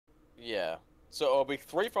Yeah. So it'll be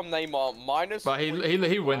 3 from Neymar minus. But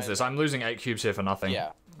he wins this. I'm losing 8 cubes here for nothing.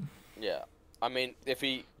 Yeah. Yeah. I mean, if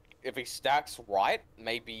he stacks right,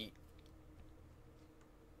 maybe.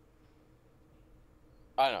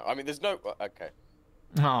 I don't know. I mean, there's no. Okay.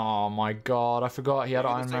 Oh my god! I forgot he had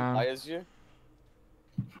Iron Man. Play as you?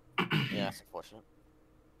 Yeah, that's unfortunate.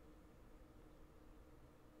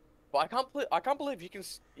 But I can't believe you can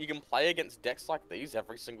play against decks like these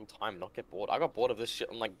every single time and not get bored. I got bored of this shit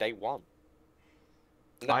on like day 1.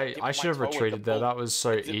 I should have retreated there. That was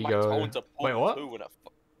so ego. Wait, what?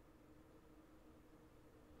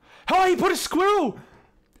 Oh, he put a squirrel!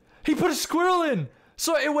 He put a squirrel in!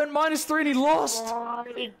 So it went -3 and he lost! Oh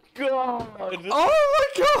my god! Oh my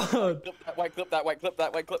god! Clip that way, clip that way, clip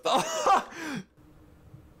that way, clip that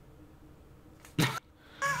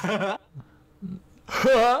way.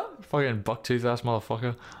 Fucking bucktooth ass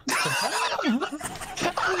motherfucker.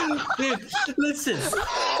 Dude, listen.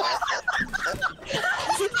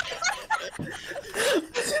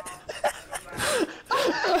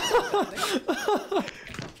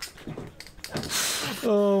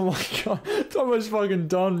 Oh my god. Thomas fucking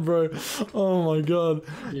done, bro. Oh my god.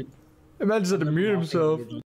 Imagine had to mute himself.